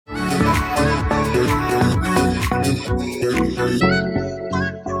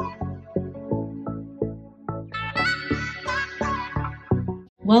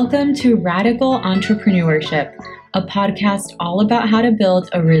Welcome to Radical Entrepreneurship, a podcast all about how to build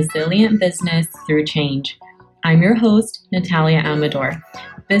a resilient business through change. I'm your host, Natalia Amador,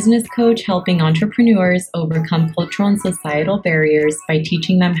 business coach helping entrepreneurs overcome cultural and societal barriers by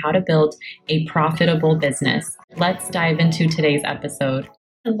teaching them how to build a profitable business. Let's dive into today's episode.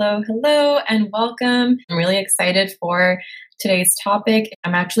 Hello, and welcome. I'm really excited for today's topic.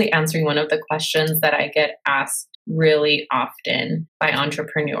 I'm actually answering one of the questions that I get asked really often by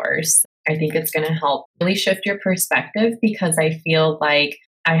entrepreneurs. I think it's going to help really shift your perspective because I feel like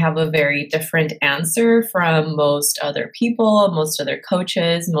I have a very different answer from most other people, most other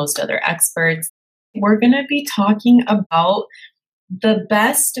coaches, most other experts. We're going to be talking about the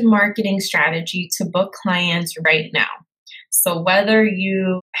best marketing strategy to book clients right now. So whether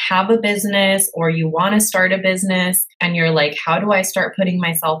you have a business or you want to start a business and you're like, how do I start putting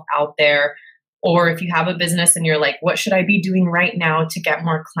myself out there? Or if you have a business and you're like, what should I be doing right now to get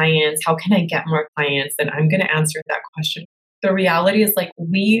more clients? How can I get more clients? And I'm going to answer that question. The reality is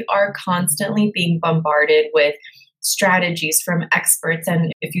we are constantly being bombarded with strategies from experts.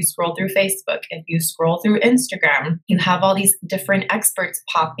 And if you scroll through Facebook, if you scroll through Instagram, you have all these different experts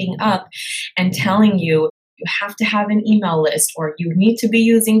popping up and telling you have to have an email list, or you need to be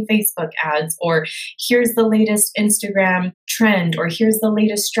using Facebook ads, or here's the latest Instagram trend, or here's the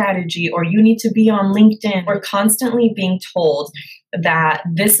latest strategy, or you need to be on LinkedIn. We're constantly being told that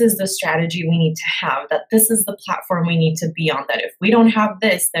this is the strategy we need to have, that this is the platform we need to be on, that if we don't have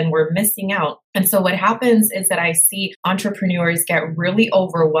this, then we're missing out. And so what happens is that I see entrepreneurs get really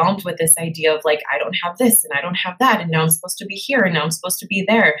overwhelmed with this idea of I don't have this and I don't have that, and now I'm supposed to be here and now I'm supposed to be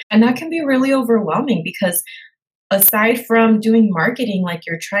there. And that can be really overwhelming because aside from doing marketing,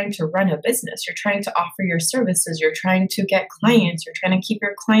 you're trying to run a business, you're trying to offer your services, you're trying to get clients, you're trying to keep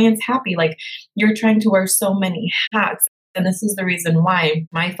your clients happy. You're trying to wear so many hats. And this is the reason why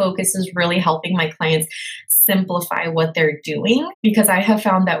my focus is really helping my clients simplify what they're doing, because I have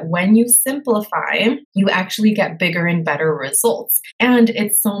found that when you simplify, you actually get bigger and better results. And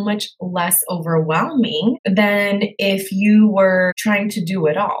it's so much less overwhelming than if you were trying to do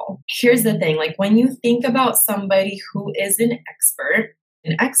it all. Here's the thing, when you think about somebody who is an expert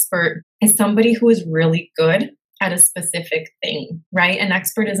is somebody who is really good at a specific thing, right? An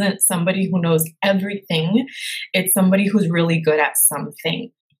expert isn't somebody who knows everything. It's somebody who's really good at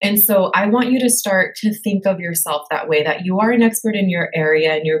something. And so I want you to start to think of yourself that way, that you are an expert in your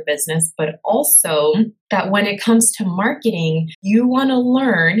area, in your business, but also that when it comes to marketing, you want to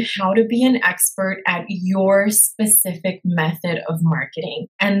learn how to be an expert at your specific method of marketing,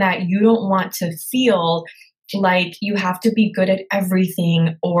 and that you don't want to feel like you have to be good at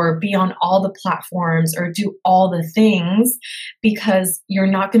everything or be on all the platforms or do all the things, because you're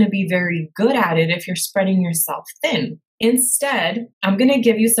not going to be very good at it if you're spreading yourself thin. Instead, I'm going to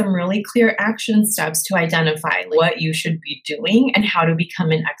give you some really clear action steps to identify what you should be doing and how to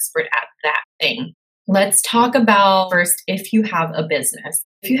become an expert at that thing. Let's talk about first, if you have a business.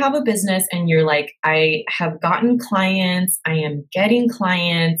 If you have a business and you're like, I have gotten clients, I am getting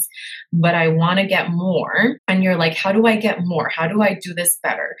clients, but I want to get more. And you're like, how do I get more? How do I do this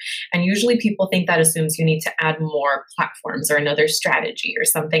better? And usually people think that assumes you need to add more platforms or another strategy or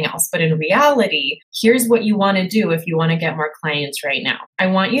something else. But in reality, here's what you want to do if you want to get more clients right now. I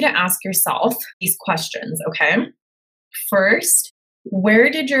want you to ask yourself these questions, okay? First, where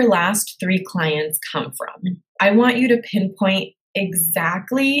did your last 3 clients come from? I want you to pinpoint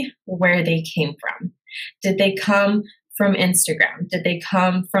exactly where they came from. Did they come from Instagram? Did they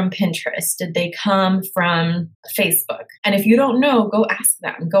come from Pinterest? Did they come from Facebook? And if you don't know, go ask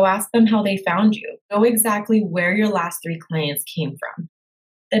them. Go ask them how they found you. Know exactly where your last 3 clients came from.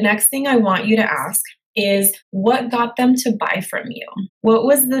 The next thing I want you to ask is, what got them to buy from you? What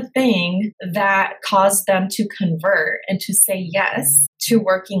was the thing that caused them to convert and to say yes to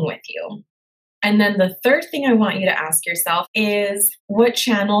working with you? And then the third thing I want you to ask yourself is, what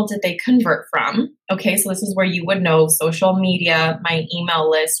channel did they convert from? Okay, so this is where you would know social media, my email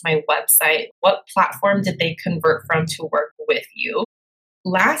list, my website. What platform did they convert from to work with you?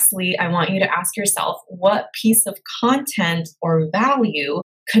 Lastly, I want you to ask yourself, what piece of content or value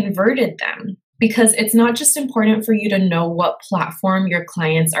converted them? Because it's not just important for you to know what platform your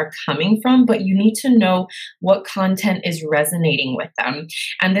clients are coming from, but you need to know what content is resonating with them.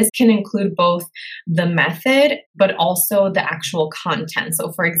 And this can include both the method, but also the actual content.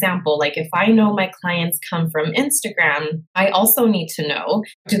 So for example, if I know my clients come from Instagram, I also need to know,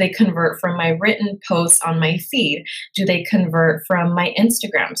 do they convert from my written posts on my feed? Do they convert from my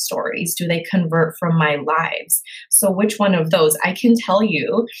Instagram stories? Do they convert from my lives? So which one of those? I can tell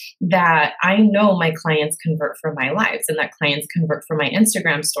you that I know my clients convert from my lives and that clients convert from my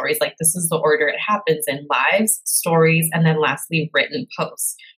Instagram stories. Like this is the order it happens in: lives, stories, and then lastly, written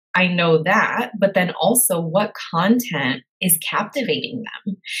posts. I know that, but then also what content is captivating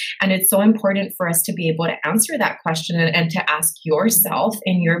them. And it's so important for us to be able to answer that question and to ask yourself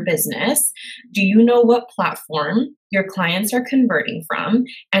in your business, do you know what platform your clients are converting from?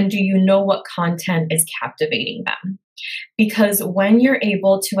 And do you know what content is captivating them? Because when you're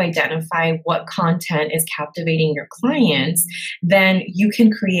able to identify what content is captivating your clients, then you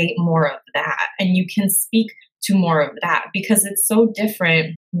can create more of that and you can speak to more of that, because it's so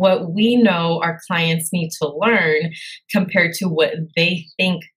different what we know our clients need to learn compared to what they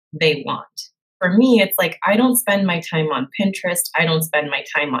think they want. For me, it's like I don't spend my time on Pinterest. I don't spend my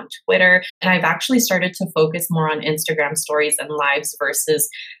time on Twitter. And I've actually started to focus more on Instagram stories and lives versus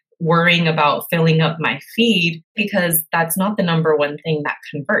worrying about filling up my feed, because that's not the number one thing that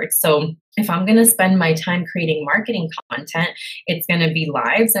converts. So if I'm going to spend my time creating marketing content, it's going to be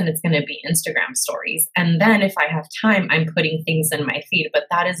lives and it's going to be Instagram stories. And then if I have time, I'm putting things in my feed, but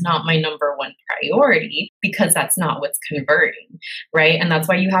that is not my number one priority because that's not what's converting, right? And that's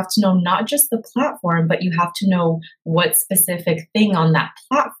why you have to know not just the platform, but you have to know what specific thing on that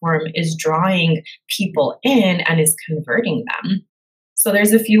platform is drawing people in and is converting them. So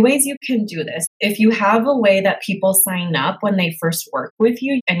there's a few ways you can do this. If you have a way that people sign up when they first work with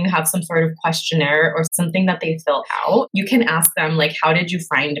you and you have some sort of questionnaire or something that they fill out, you can ask them like, how did you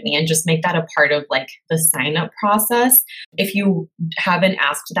find me? And just make that a part of like the sign up process. If you haven't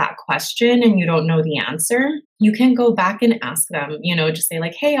asked that question and you don't know the answer, you can go back and ask them, just say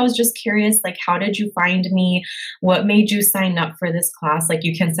like, hey, I was just curious, like, how did you find me? What made you sign up for this class? Like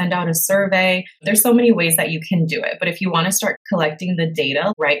you can send out a survey. There's so many ways that you can do it. But if you want to start collecting the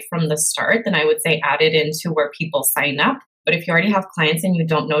data right from the start, then I would say add it into where people sign up. But if you already have clients and you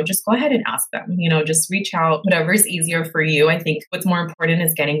don't know, just go ahead and ask them, just reach out, whatever is easier for you. I think what's more important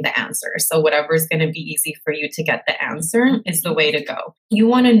is getting the answer. So whatever is going to be easy for you to get the answer is the way to go. You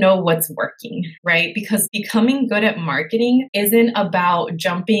want to know what's working, right? Because becoming good at marketing isn't about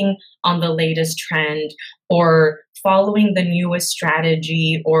jumping on the latest trend or following the newest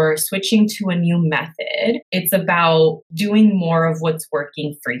strategy or switching to a new method. It's about doing more of what's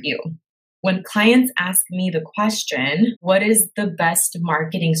working for you. When clients ask me the question, what is the best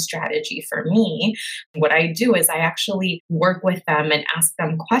marketing strategy for me? What I do is I actually work with them and ask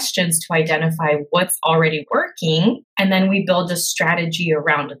them questions to identify what's already working. And then we build a strategy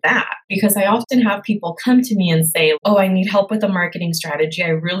around that. Because I often have people come to me and say, oh, I need help with a marketing strategy. I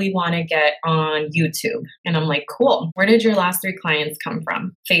really want to get on YouTube. And I'm like, cool. Where did your last 3 clients come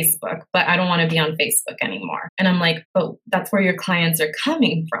from? Facebook. But I don't want to be on Facebook anymore. And I'm like, but that's where your clients are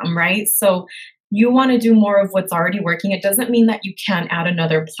coming from, right? So you want to do more of what's already working. It doesn't mean that you can't add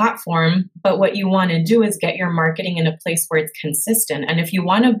another platform, but what you want to do is get your marketing in a place where it's consistent. And if you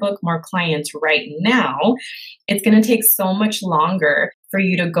want to book more clients right now, it's going to take so much longer for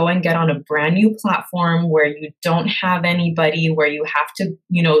you to go and get on a brand new platform where you don't have anybody, where you have to,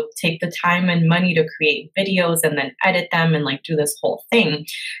 take the time and money to create videos and then edit them and like do this whole thing.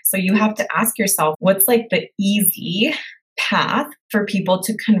 So you have to ask yourself, what's like the easy path for people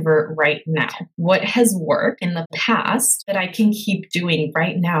to convert right now? What has worked in the past that I can keep doing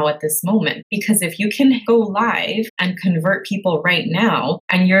right now at this moment? Because if you can go live and convert people right now,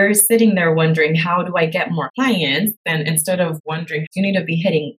 and you're sitting there wondering, how do I get more clients? Then instead of wondering, you need to be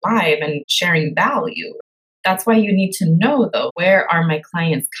hitting live and sharing value. That's why you need to know, though, where are my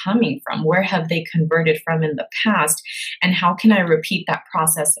clients coming from? Where have they converted from in the past? And how can I repeat that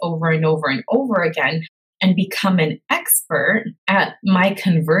process over and over and over again and become an expert at my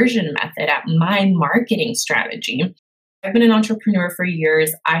conversion method, at my marketing strategy? I've been an entrepreneur for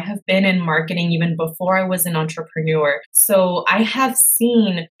years. I have been in marketing even before I was an entrepreneur. So I have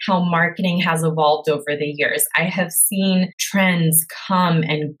seen how marketing has evolved over the years. I have seen trends come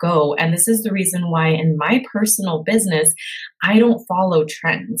and go. And this is the reason why in my personal business, I don't follow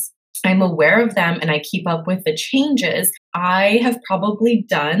trends. I'm aware of them and I keep up with the changes. I have probably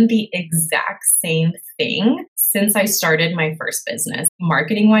done the exact same thing since I started my first business.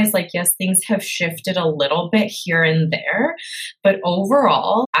 Marketing wise, yes, things have shifted a little bit here and there, but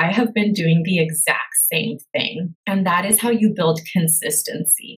overall, I have been doing the exact same thing. And that is how you build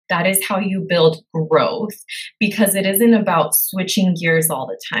consistency. That is how you build growth, because it isn't about switching gears all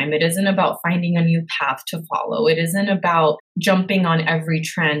the time. It isn't about finding a new path to follow. It isn't about jumping on every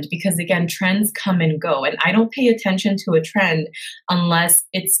trend, because again, trends come and go. And I don't pay attention to a trend unless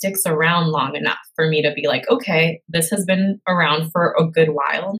it sticks around long enough for me to be like, okay, this has been around for a good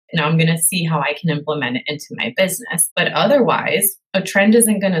while. Now I'm going to see how I can implement it into my business. But otherwise, a trend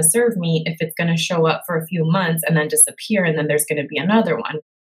isn't going to serve me if it's going to show up for a few months and then disappear, and then there's going to be another one.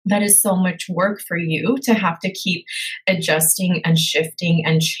 That is so much work for you to have to keep adjusting and shifting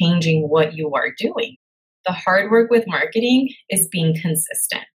and changing what you are doing. The hard work with marketing is being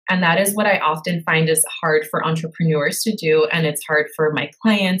consistent. And that is what I often find is hard for entrepreneurs to do. And it's hard for my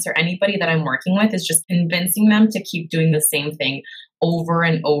clients or anybody that I'm working with, is just convincing them to keep doing the same thing over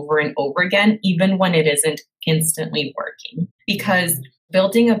and over and over again, even when it isn't instantly working. Because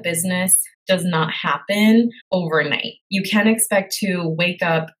building a business does not happen overnight. You can't expect to wake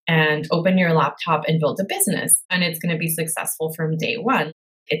up and open your laptop and build a business and it's going to be successful from day one.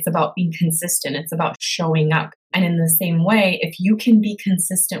 It's about being consistent. It's about showing up. And in the same way, if you can be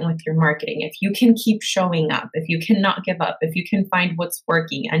consistent with your marketing, if you can keep showing up, if you cannot give up, if you can find what's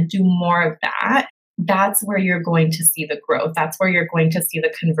working and do more of that, that's where you're going to see the growth. That's where you're going to see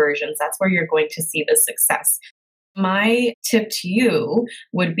the conversions. That's where you're going to see the success. My tip to you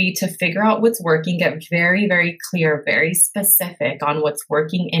would be to figure out what's working, get very, very clear, very specific on what's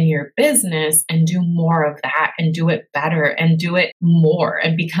working in your business and do more of that and do it better and do it more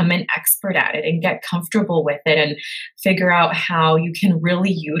and become an expert at it and get comfortable with it and figure out how you can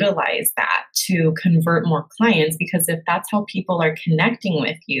really utilize that to convert more clients. Because if that's how people are connecting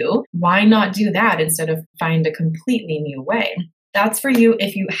with you, why not do that instead of find a completely new way? That's for you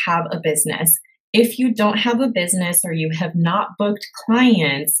if you have a business. If you don't have a business or you have not booked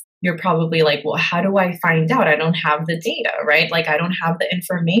clients, you're probably like, well, how do I find out? I don't have the data, right? Like I don't have the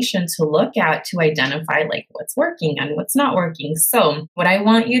information to look at to identify like what's working and what's not working. So what I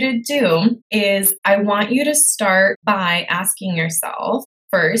want you to do is I want you to start by asking yourself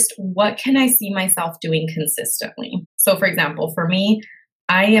first, what can I see myself doing consistently? So for example, for me,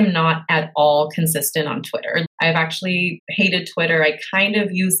 I am not at all consistent on Twitter. I've actually hated Twitter. I kind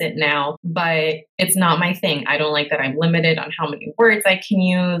of use it now, but it's not my thing. I don't like that I'm limited on how many words I can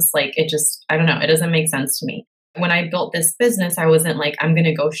use. Like it just, I don't know, it doesn't make sense to me. When I built this business, I wasn't like, I'm going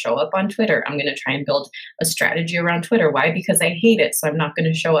to go show up on Twitter. I'm going to try and build a strategy around Twitter. Why? Because I hate it. So I'm not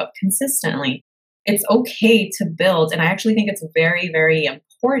going to show up consistently. It's okay to build. And I actually think it's very, very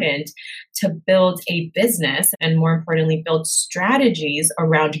important to build a business and more importantly, build strategies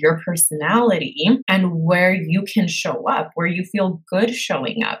around your personality and where you can show up, where you feel good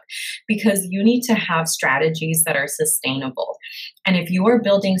showing up, because you need to have strategies that are sustainable. And if you are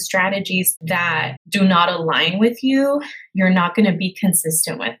building strategies that do not align with you, you're not going to be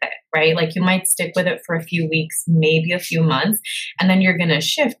consistent with it, right? Like you might stick with it for a few weeks, maybe a few months, and then you're going to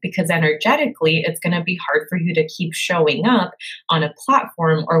shift because energetically, it's going to be hard for you to keep showing up on a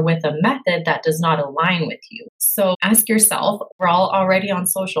platform or with a method that does not align with you. So ask yourself, we're all already on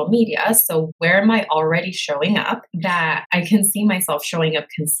social media. So where am I already showing up that I can see myself showing up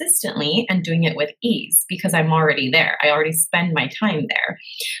consistently and doing it with ease because I'm already there. I already spend my time there.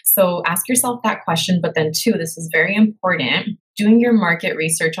 So ask yourself that question. But then two, this is very important, doing your market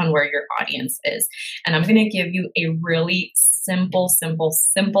research on where your audience is. And I'm going to give you a really simple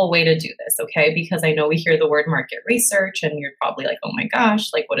way to do this, okay? Because I know we hear the word market research and you're probably like, oh my gosh,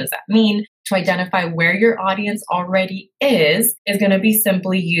 like what does that mean? To identify where your audience already is going to be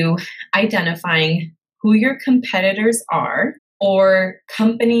simply you identifying who your competitors are, or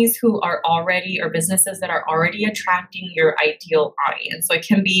companies who are already, or businesses that are already attracting your ideal audience. So it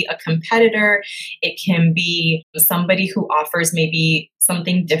can be a competitor, it can be somebody who offers maybe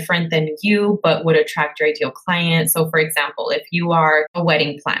something different than you, but would attract your ideal client. So for example, if you are a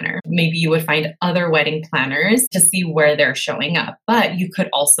wedding planner, maybe you would find other wedding planners to see where they're showing up, but you could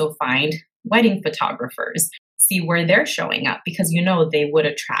also find wedding photographers, see where they're showing up because you know they would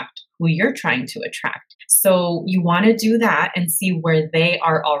attract who you're trying to attract. So you want to do that and see where they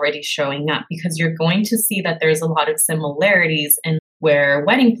are already showing up because you're going to see that there's a lot of similarities in where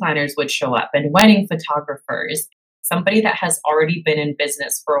wedding planners would show up and wedding photographers. Somebody that has already been in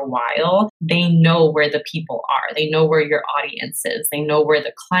business for a while, they know where the people are. They know where your audience is. They know where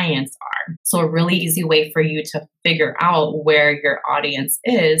the clients are. So a really easy way for you to figure out where your audience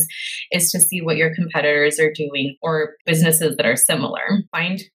is to see what your competitors are doing or businesses that are similar.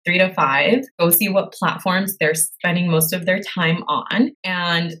 Find 3 to 5, go see what platforms they're spending most of their time on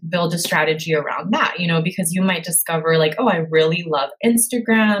and build a strategy around that, because you might discover like, oh, I really love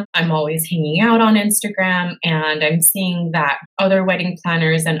Instagram. I'm always hanging out on Instagram and I'm seeing that other wedding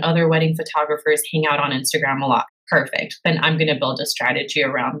planners and other wedding photographers hang out on Instagram a lot. Perfect. Then I'm going to build a strategy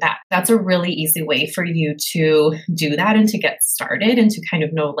around that. That's a really easy way for you to do that and to get started and to kind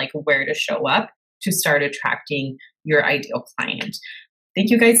of know like where to show up to start attracting your ideal client. Thank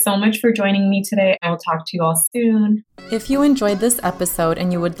you guys so much for joining me today. I will talk to you all soon. If you enjoyed this episode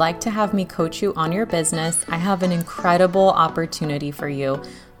and you would like to have me coach you on your business, I have an incredible opportunity for you.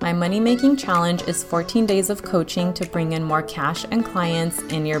 My Money Making Challenge is 14 days of coaching to bring in more cash and clients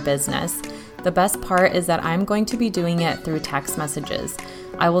in your business. The best part is that I'm going to be doing it through text messages.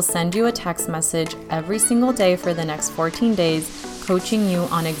 I will send you a text message every single day for the next 14 days, coaching you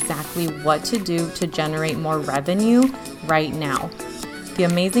on exactly what to do to generate more revenue right now. The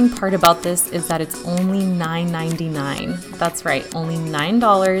amazing part about this is that it's only $9.99. That's right, only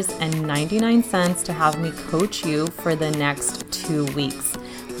 $9.99 to have me coach you for the next 2 weeks.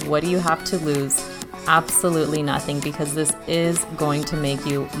 What do you have to lose? Absolutely nothing, because this is going to make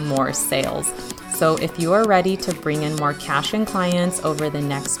you more sales. So if you are ready to bring in more cash and clients over the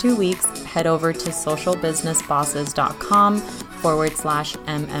next 2 weeks, head over to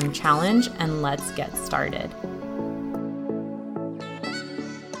socialbusinessbosses.com/MM challenge and let's get started.